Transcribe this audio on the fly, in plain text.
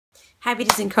Hi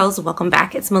beauties and curls, welcome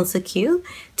back. It's MelissaQ.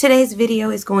 Today's video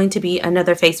is going to be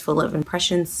another face full of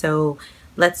impressions, so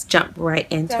let's jump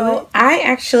right into it. I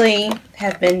actually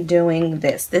have been doing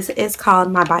this. This is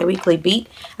called my bi-weekly beat.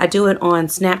 I do it on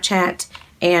Snapchat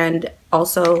and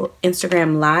also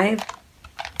Instagram Live.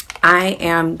 I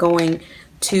am going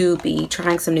to be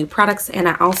trying some new products, and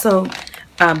I also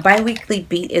bi-weekly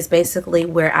beat is basically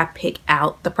where I pick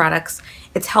out the products.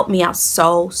 It's helped me out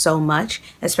so much,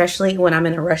 especially when I'm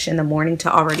in a rush in the morning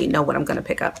to already know what I'm going to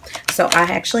pick up. So I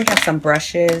actually have some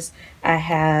brushes. I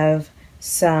have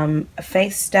some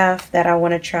face stuff that I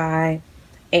want to try.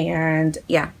 And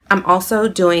yeah, I'm also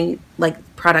doing like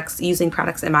using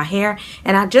products in my hair.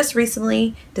 And I just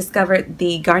recently discovered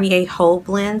the Garnier Whole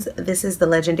Blends. This is the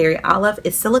Legendary Olive.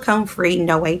 It's silicone free,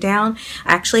 no way down.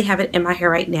 I actually have it in my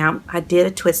hair right now. I did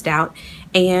a twist out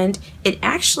and it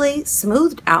actually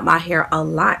smoothed out my hair a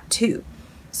lot too.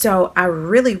 So I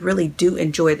really do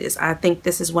enjoy this. I think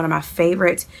this is one of my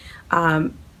favorite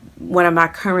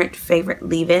current favorite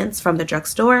leave-ins from the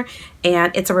drugstore,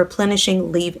 and it's a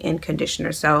replenishing leave-in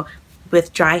conditioner. So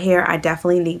with dry hair, I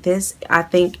definitely need this. I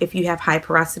think if you have high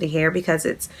porosity hair, because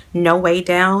it's no way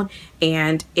down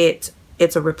and it's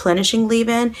a replenishing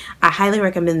leave-in, I highly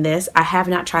recommend this. I have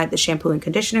not tried the shampoo and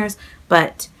conditioners,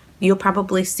 but you'll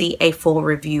probably see a full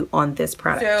review on this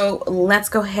product. So let's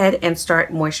go ahead and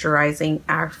start moisturizing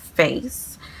our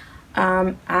face.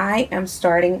 I am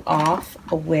starting off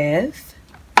with,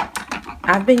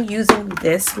 I've been using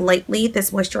this lately,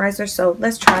 this moisturizer, so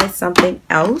let's try something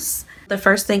else. The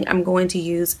first thing I'm going to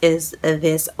use is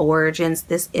this Origins.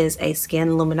 This is a skin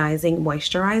illuminizing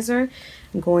moisturizer.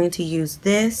 I'm going to use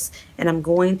this, and I'm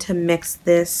going to mix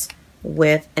this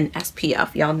with an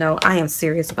SPF. Y'all know I am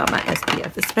serious about my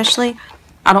SPF, especially,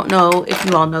 I don't know if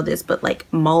you all know this, but like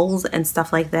moles and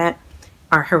stuff like that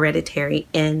are hereditary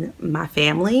in my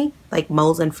family, like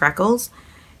moles and freckles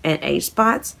and age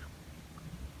spots.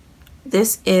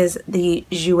 This is the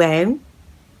Jouer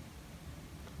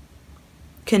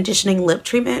conditioning lip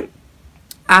treatment.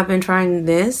 I've been trying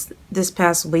this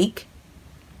past week.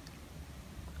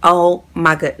 Oh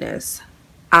my goodness,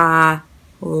 I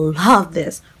love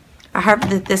this. I heard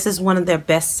that this is one of their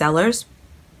best sellers,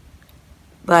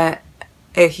 but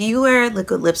if you wear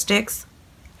liquid lipsticks,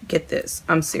 get this.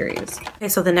 I'm serious. Okay,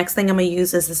 so the next thing I'm gonna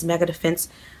use is this Mega Defense.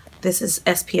 This is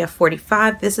SPF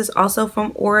 45. This is also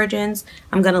from Origins.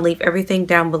 I'm going to leave everything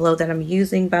down below that I'm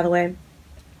using, by the way.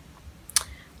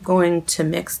 I'm going to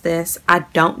mix this. I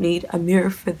don't need a mirror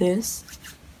for this.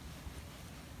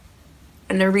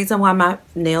 And the reason why my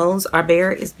nails are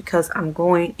bare is because I'm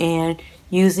going and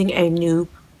using a new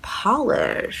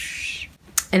polish.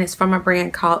 And it's from a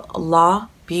brand called Law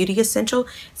Beauty Essential.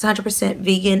 It's 100%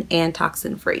 vegan and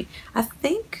toxin free. I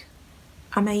think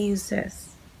I may use this.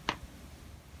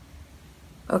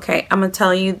 Okay, I'm gonna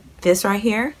tell you, this right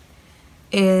here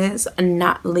is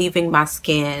not leaving my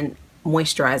skin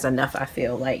moisturized enough, I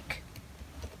feel like.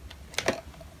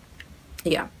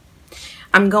 Yeah.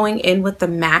 I'm going in with the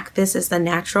MAC. This is the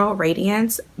Natural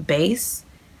Radiance Base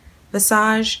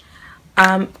Visage.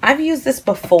 I've used this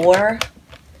before,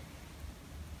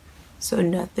 so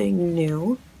nothing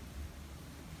new.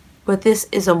 But this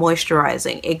is a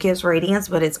moisturizing. It gives radiance,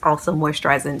 but it's also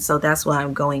moisturizing, so that's why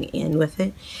I'm going in with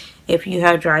it. If you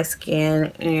have dry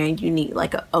skin and you need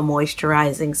like a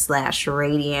moisturizing slash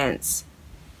radiance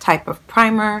type of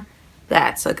primer,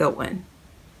 that's a good one.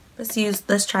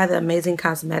 Let's try the Amazing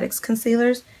Cosmetics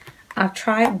concealers. I've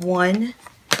tried one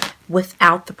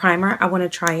without the primer. I want to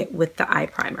try it with the eye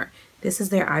primer. This is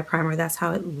their eye primer. That's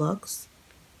how it looks.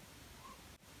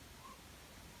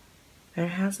 It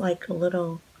has like a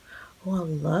little, oh, I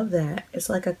love that. It's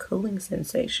like a cooling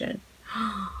sensation.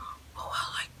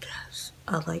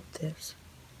 I like this.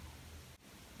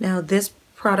 Now this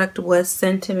product was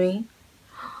sent to me.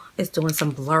 It's doing some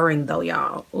blurring though,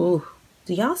 y'all. Ooh,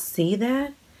 do y'all see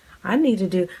that? I need to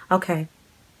do, okay,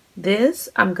 this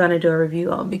I'm gonna do a review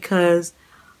on, because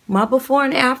my before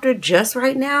and after just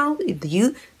right now,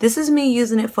 this is me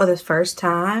using it for the first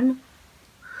time.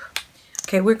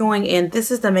 Okay, we're going in.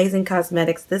 This is the Amazing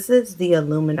Cosmetics. This is the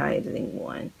Illuminizing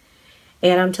one.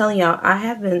 And I'm telling y'all, I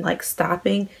have been like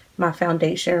stopping my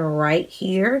foundation right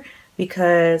here,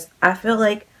 because I feel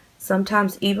like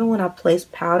sometimes even when I place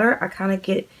powder, I kind of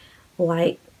get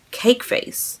like cake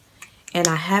face, and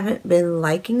I haven't been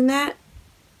liking that.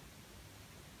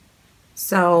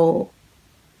 So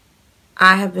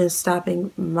I have been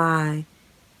stopping my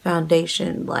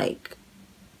foundation like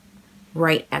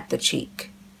right at the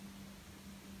cheek.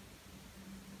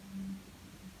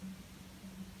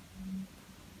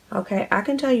 Okay, I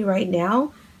can tell you right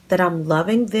now that I'm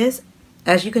loving this.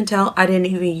 As you can tell, I didn't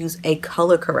even use a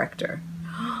color corrector.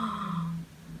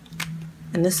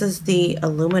 And this is the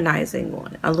Illuminizing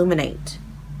one, Illuminate.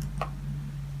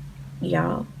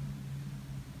 Y'all,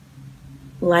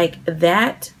 like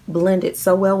that blended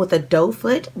so well with a doe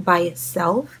foot by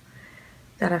itself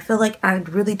that I feel like I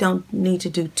really don't need to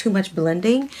do too much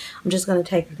blending. I'm just going to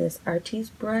take this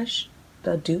Artiste brush,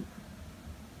 the dupe.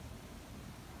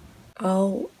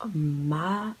 Oh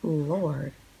my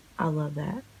Lord. I love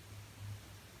that.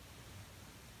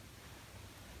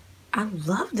 I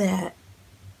love that.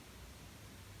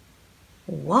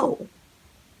 Whoa.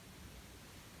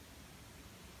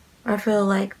 I feel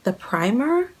like the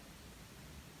primer.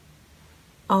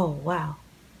 Oh, wow.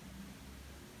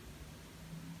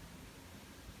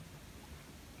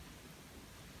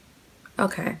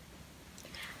 Okay.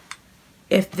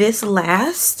 If this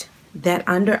lasts, that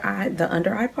under eye, the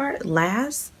under eye part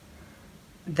lasts,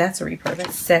 that's a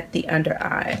repurpose. Set the under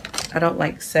eye. I don't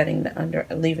like setting the under,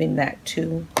 leaving that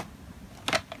too.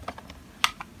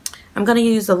 I'm going to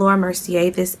use the Laura Mercier.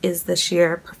 This is the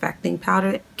Sheer Perfecting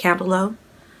Powder, Candleglow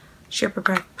Sheer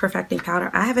Perfecting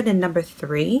Powder. I have it in number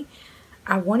 3.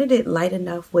 I wanted it light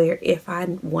enough where if I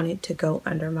wanted to go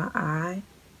under my eye,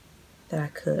 that I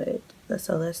could.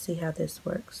 So let's see how this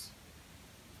works.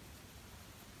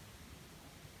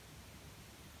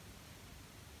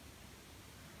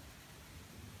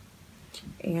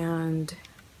 And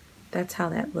that's how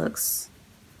that looks.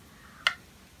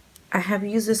 I have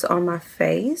used this on my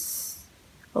face,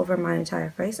 over my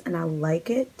entire face, and I like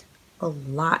it a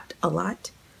lot, a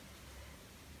lot.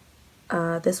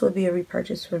 This would be a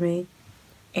repurchase for me.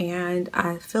 And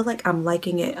I feel like I'm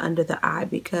liking it under the eye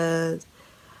because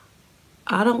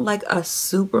I don't like a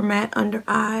super matte under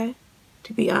eye,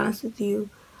 to be honest with you.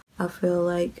 I feel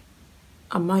like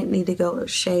I might need to go a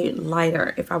shade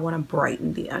lighter if I want to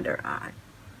brighten the under eye.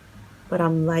 But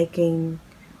I'm liking,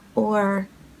 or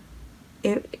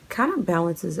it kind of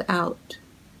balances out.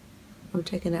 I'm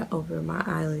taking that over my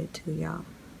eyelid too, y'all.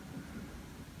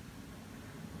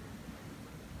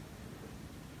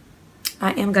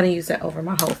 I am going to use that over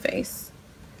my whole face.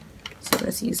 So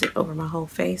let's use it over my whole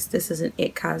face. This is an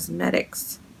IT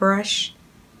Cosmetics brush.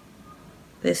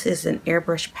 This is an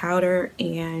airbrush powder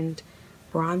and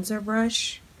bronzer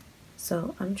brush.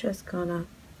 So I'm just going to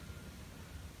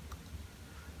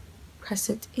press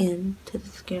it into the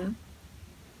skin.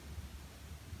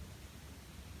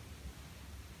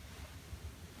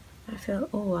 I feel,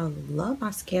 oh, I love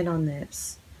my skin on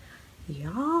this.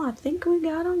 Y'all, I think we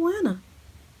got a winner.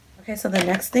 Okay, so the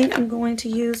next thing I'm going to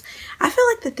use, I feel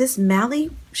like that this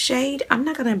Mally shade, I'm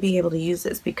not going to be able to use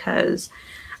this because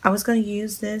I was going to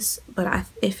use this, but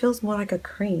it feels more like a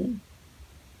cream.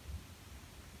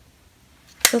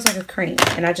 It feels like a cream,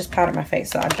 and I just powdered my face,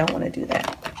 so I don't want to do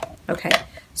that. Okay,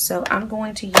 so I'm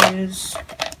going to use,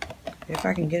 if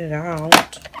I can get it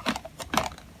out,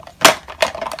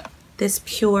 this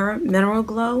Pur Mineral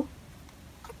Glow.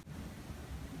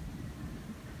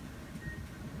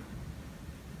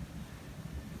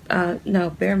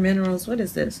 No, Bare Minerals, what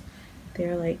is this?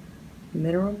 They're like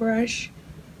mineral brush.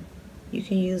 You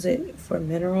can use it for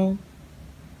mineral,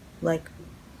 like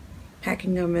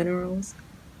packing your minerals.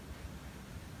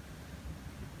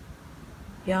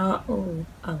 Y'all, oh,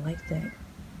 I like that.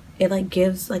 It like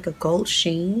gives like a gold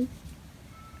sheen.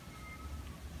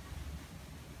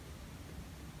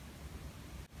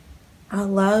 I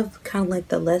love kind of like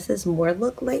the less is more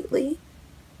look lately.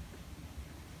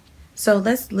 So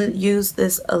let's use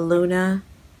this Illuna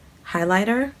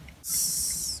highlighter.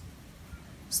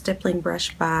 Stippling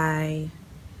brush by,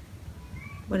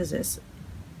 what is this?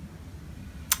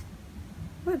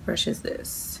 What brush is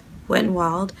this?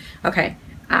 WetnWild. Okay,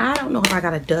 I don't know if I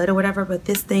got a dud or whatever, but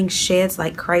this thing sheds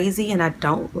like crazy and I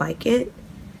don't like it.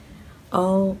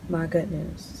 Oh my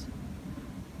goodness.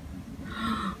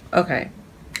 Okay,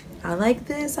 I like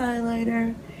this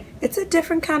highlighter. It's a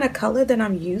different kind of color than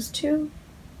I'm used to.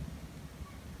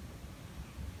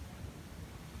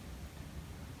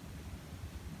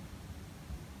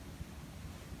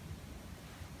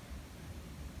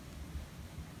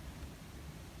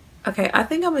 Okay, I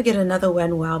think I'm going to get another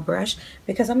WetnWild brush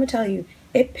because I'm going to tell you,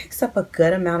 it picks up a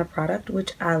good amount of product,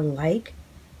 which I like.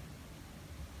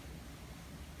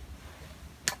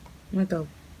 I'm going to go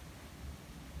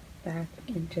back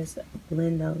and just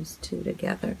blend those two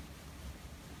together.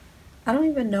 I don't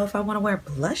even know if I want to wear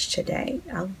blush today.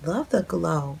 I love the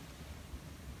glow.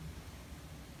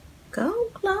 Go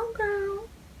glow, girl.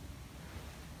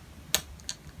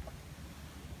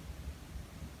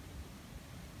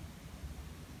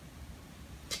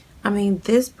 I mean,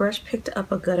 this brush picked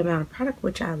up a good amount of product,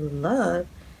 which I love.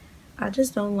 I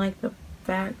just don't like the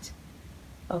fact,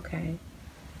 okay,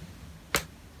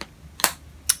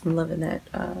 I'm loving that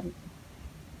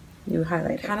new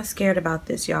highlight. Kind of scared about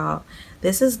this, y'all.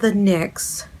 This is the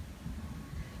NYX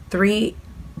 3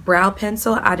 brow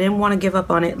pencil. I didn't want to give up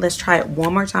on it. Let's try it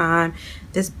one more time.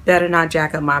 This better not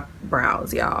jack up my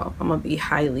brows, y'all. I'm gonna be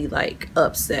highly like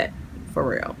upset, for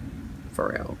real, for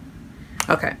real.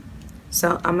 Okay,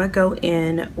 so I'm gonna go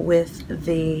in with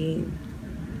the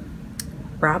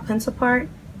brow pencil part.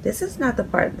 This is not the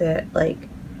part that like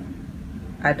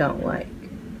I don't like.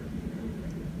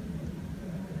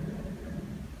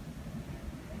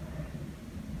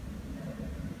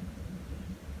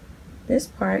 This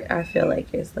part I feel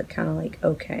like is like kind of like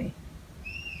okay.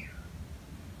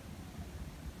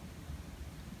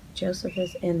 Joseph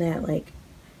is in that like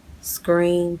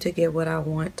scream to get what I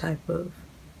want type of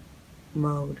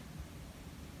mode.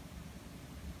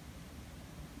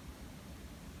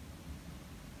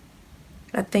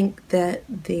 I think that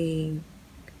the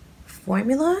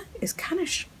formula is kind of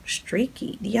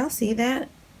streaky. Do y'all see that?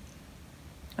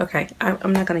 Okay,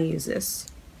 I'm not going to use this.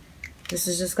 This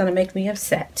is just going to make me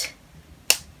upset.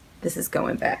 This is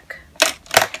going back.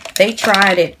 They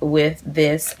tried it with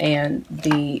this and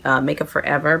the Makeup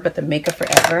Forever, but the Makeup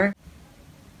Forever,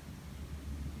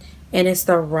 and it's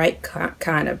the right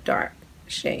kind of dark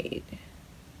shade.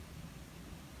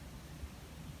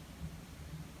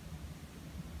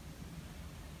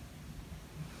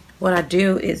 What I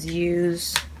do is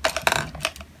use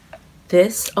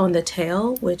this on the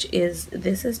tail, which is,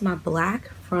 this is my black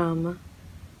from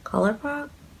ColourPop.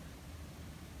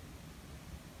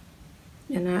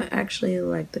 And I actually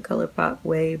like the ColourPop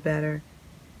way better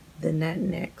than that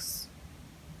NYX.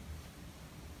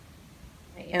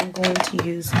 I am going to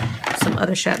use some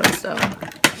other shadows though. I'm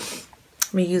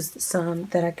going to use some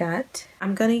that I got.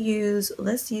 I'm going to use,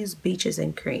 let's use Beaches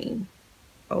and Cream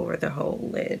over the whole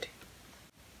lid.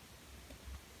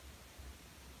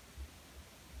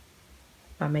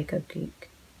 By Makeup Geek.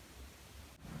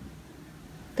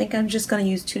 I think I'm just going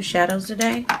to use 2 shadows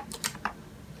today.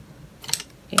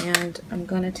 And I'm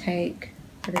going to take,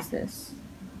 what is this?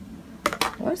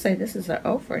 I want to say this is an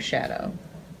Ofra shadow.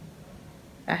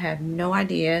 I have no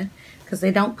idea because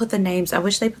they don't put the names. I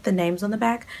wish they put the names on the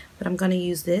back, but I'm going to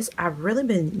use this. I've really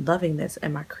been loving this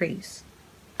in my crease.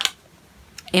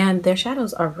 And their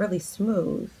shadows are really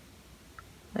smooth.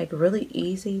 Like really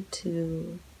easy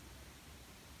to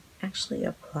actually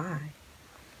apply.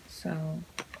 So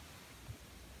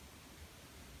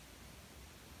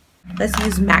let's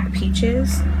use MAC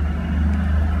Peaches.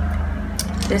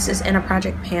 This is in a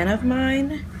project pan of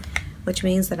mine, which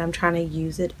means that I'm trying to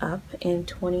use it up in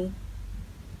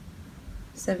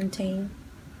 2017.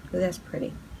 Ooh, that's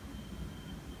pretty.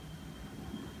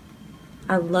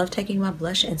 I love taking my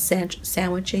blush and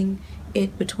sandwiching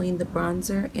it between the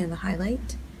bronzer and the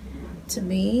highlight. To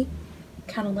me,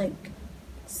 kind of like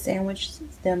sandwich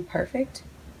them perfect,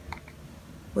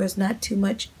 where it's not too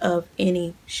much of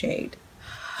any shade.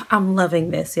 I'm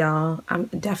loving this, y'all. I'm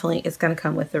definitely, it's gonna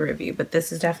come with the review, but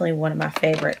this is definitely one of my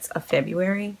favorites of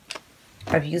February.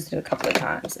 I've used it a couple of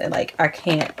times and like I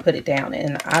can't put it down,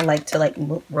 and I like to like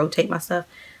rotate my stuff,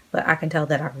 but I can tell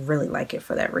that I really like it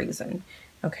for that reason.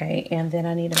 Okay, and then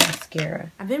I need a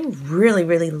mascara. I've been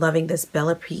really loving this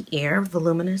BellaPierre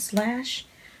Voluminous Lash.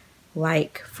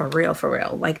 Like for real.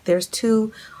 Like there's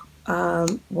 2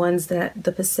 ones, that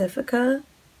the Pacifica,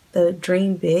 the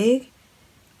Dream Big.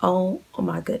 Oh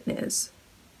my goodness.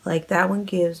 Like that one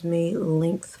gives me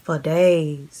length for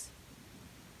days.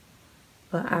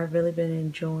 But I've really been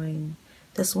enjoying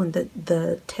this one.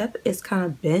 The tip is kind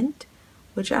of bent,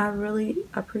 which I really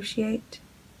appreciate.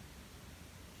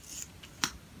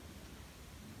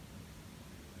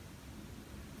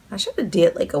 I should have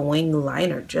did like a wing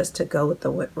liner just to go with the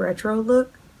retro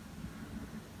look.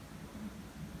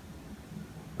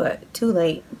 But too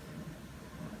late.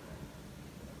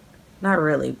 Not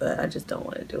really, but I just don't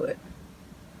want to do it.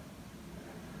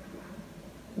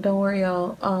 Don't worry,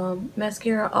 y'all.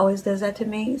 Mascara always does that to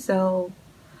me, so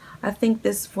I think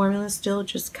this formula is still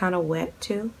just kind of wet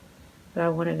too, but I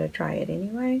wanted to try it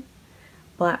anyway.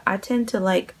 But I tend to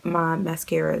like my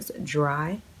mascaras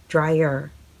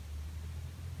drier,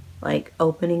 like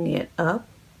opening it up,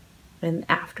 and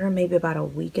after maybe about a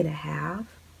week and a half,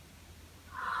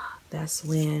 that's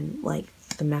when like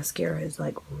the mascara is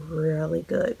like really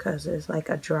good because it's like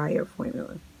a drier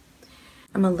formula.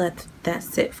 I'm gonna let that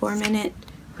sit for a minute,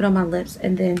 put on my lips,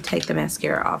 and then take the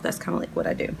mascara off. That's kind of like what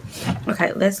I do.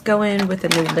 Okay, let's go in with a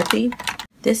new lippy.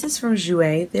 This is from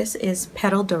Jouer. This is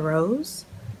Petal de Rose.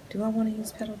 Do I want to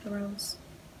use Petal de Rose?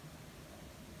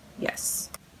 Yes.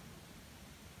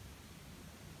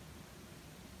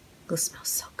 This smells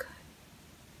so good.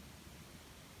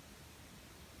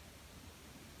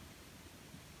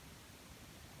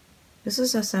 This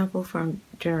is a sample from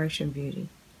Generation Beauty.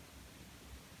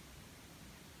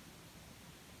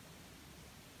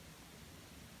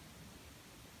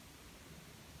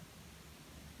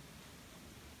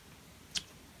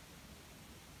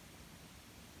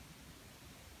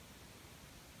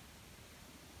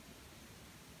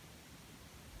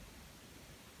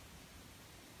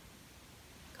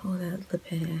 Oh, that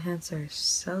lip enhancer is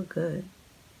so good.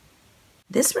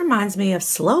 This reminds me of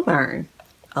Slow Burn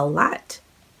a lot.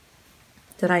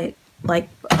 Did I like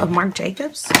Marc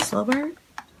Jacobs Slow Burn?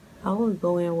 I will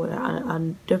go in with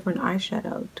a different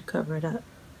eyeshadow to cover it up,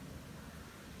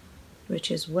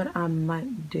 which is what I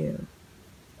might do.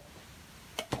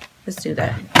 Let's do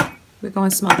that. We're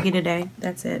going smoky today.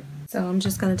 That's it. So I'm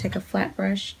just going to take a flat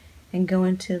brush and go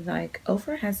into, like,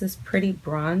 Ophir has this pretty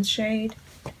bronze shade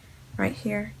right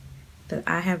here that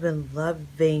I have been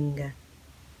loving.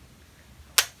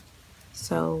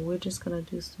 So we're just going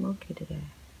to do smoky today.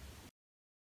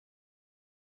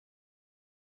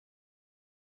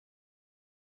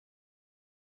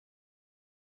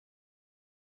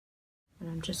 And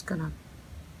I'm just going to...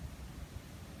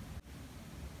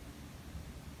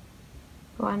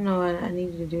 Oh, I know what I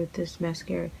need to do with this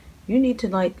mascara. You need to,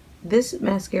 like, this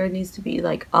mascara needs to be,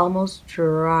 like, almost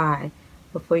dry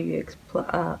before you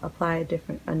apply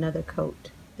another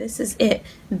coat. This is it.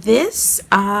 This,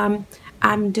 I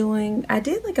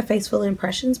did like a face full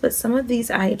impressions, but some of these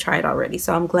I tried already.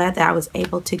 So I'm glad that I was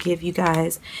able to give you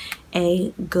guys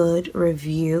a good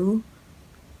review,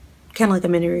 kind of like a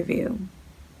mini review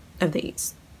of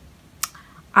these.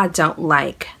 I don't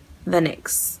like the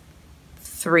NYX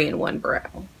 3-in-1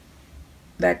 brow.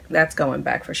 That's going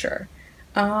back for sure.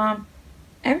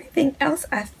 Everything else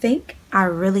I think I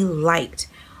really liked.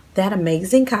 That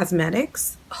Amazing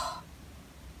Cosmetics. Oh.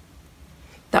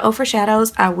 The Ophir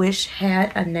shadows I wish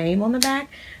had a name on the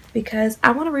back because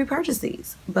I want to repurchase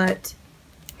these, but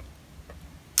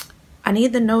I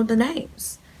need to know the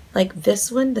names. Like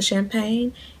this one, the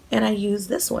Champagne, and I use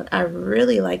this one. I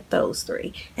really like those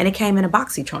three. And it came in a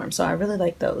BoxyCharm, so I really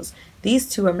like those. These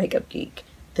two are Makeup Geek.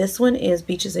 This one is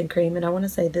Beaches and Cream, and I want to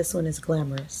say this one is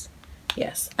Glamorous.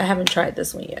 Yes, I haven't tried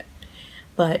this one yet.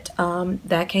 But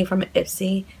that came from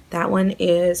Ipsy. That one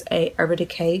is a Urban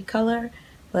Decay color,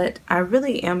 but I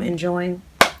really am enjoying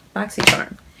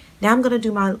BoxyCharm. Now I'm going to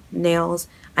do my nails.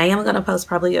 I am going to post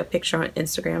probably a picture on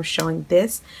Instagram showing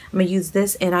this. I'm going to use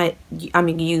this, and I'm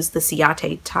going to use the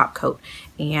Ciate Top Coat,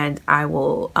 and I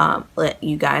will let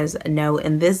you guys know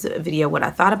in this video what I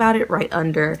thought about it right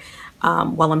under,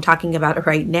 while I'm talking about it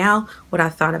right now, what I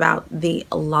thought about the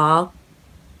Law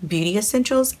Beauty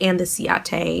Essentials and the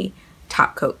Ciate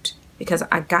Top Coat, because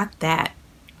I got that,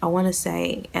 I want to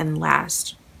say, in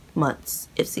last month's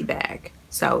Ipsy bag.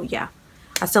 So yeah,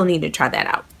 I still need to try that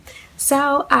out.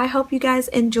 So I hope you guys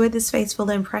enjoyed this face full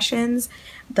of impressions.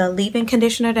 The leave-in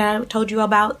conditioner that I told you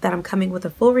about, that I'm coming with a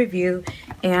full review,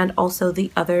 and also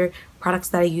the other products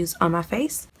that I use on my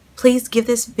face. Please give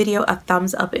this video a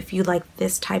thumbs up if you like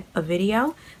this type of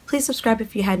video. Please subscribe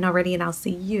if you hadn't already, and I'll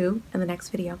see you in the next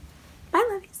video.